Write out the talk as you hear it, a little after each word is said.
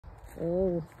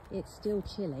Oh, it's still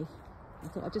chilly. I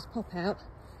thought I'd just pop out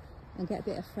and get a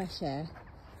bit of fresh air.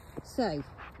 So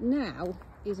now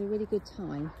is a really good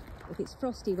time, if it's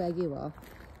frosty where you are,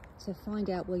 to find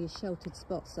out where your sheltered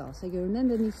spots are. So you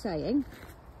remember me saying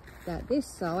that this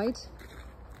side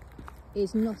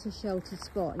is not a sheltered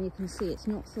spot, and you can see it's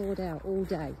not thawed out all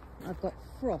day. I've got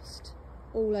frost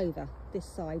all over this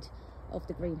side of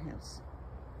the greenhouse.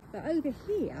 But over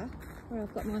here, where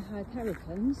I've got my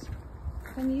hypericums,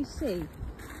 can you see?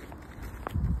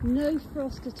 No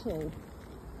frost at all.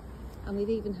 And we've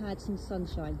even had some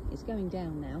sunshine. It's going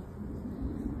down now.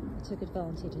 I took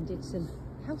advantage and did some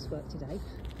housework today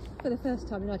for the first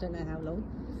time in I don't know how long.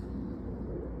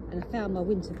 And I found my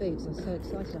winter boots. I was so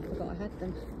excited I forgot I had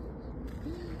them.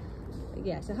 But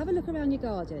yeah, so have a look around your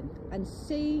garden and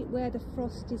see where the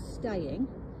frost is staying,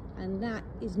 and that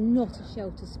is not a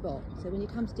shelter spot. So when you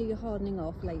come to do your hardening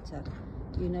off later,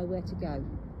 you know where to go.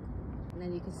 And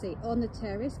then you can see on the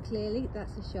terrace, clearly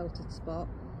that's a sheltered spot.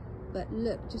 But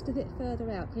look, just a bit further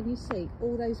out, can you see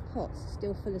all those pots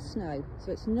still full of snow?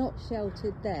 So it's not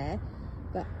sheltered there,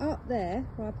 but up there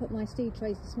where I put my seed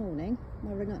trays this morning,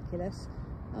 my ranunculus,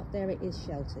 up there it is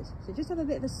sheltered. So just have a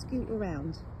bit of a scoot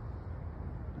around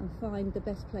and find the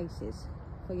best places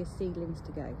for your seedlings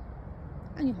to go,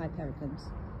 and your hypericums.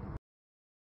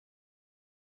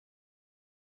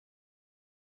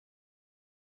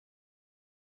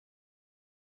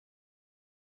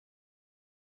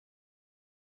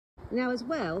 Now, as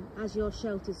well as your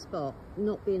sheltered spot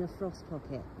not being a frost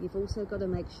pocket, you've also got to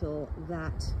make sure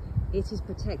that it is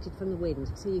protected from the wind.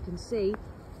 So you can see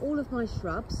all of my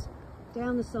shrubs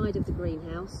down the side of the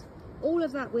greenhouse. All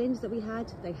of that wind that we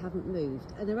had, they haven't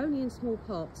moved, and they're only in small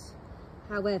pots.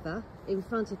 However, in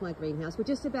front of my greenhouse, we're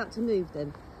just about to move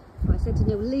them. I said to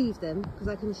Neil, leave them because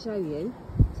I can show you.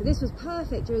 So this was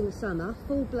perfect during the summer,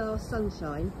 full blast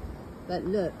sunshine, but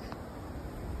look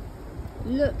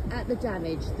at the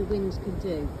damage the wind can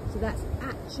do. So that's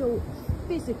actual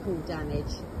physical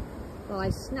damage by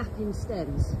snapping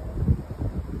stems.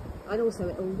 And also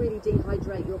it will really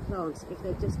dehydrate your plants if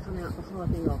they've just come out for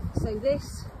hardening off. So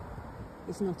this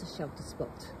is not a shelter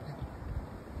spot.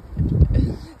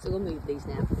 So we'll move these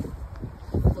now.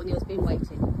 I thought Neil's been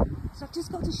waiting. So I've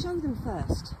just got to show them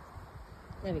first.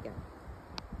 There we go.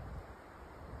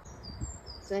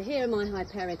 So here are my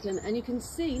hypericum, and you can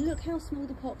see, look how small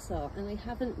the pots are, and they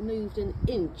haven't moved an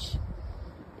inch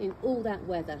in all that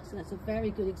weather. So that's a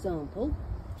very good example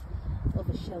of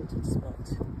a sheltered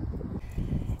spot.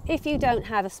 If you don't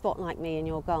have a spot like me in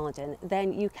your garden,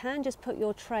 then you can just put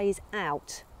your trays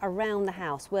out around the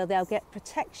house where they'll get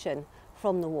protection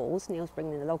from the walls. Neil's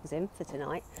bringing the logs in for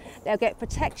tonight. They'll get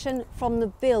protection from the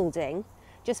building.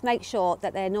 Just make sure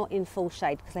that they're not in full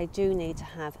shade, because they do need to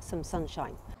have some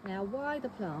sunshine. Now, while the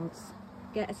plants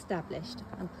get established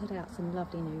and put out some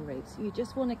lovely new roots, you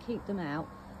just want to keep them out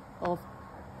of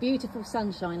beautiful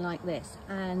sunshine like this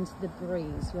and the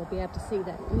breeze. You'll be able to see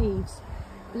that leaves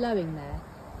blowing there,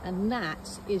 and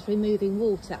that is removing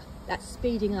water. That's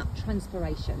speeding up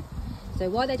transpiration. So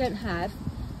while they don't have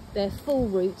their full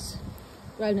roots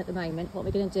grown at the moment, what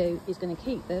we're going to do is going to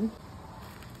keep them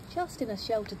just in a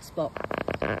sheltered spot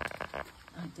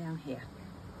right down here.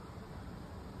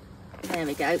 There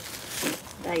we go.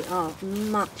 They are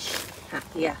much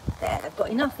happier there. They've got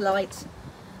enough light,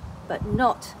 but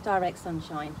not direct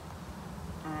sunshine.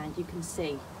 And you can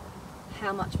see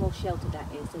how much more sheltered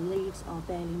that is. The leaves are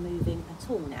barely moving at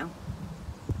all now.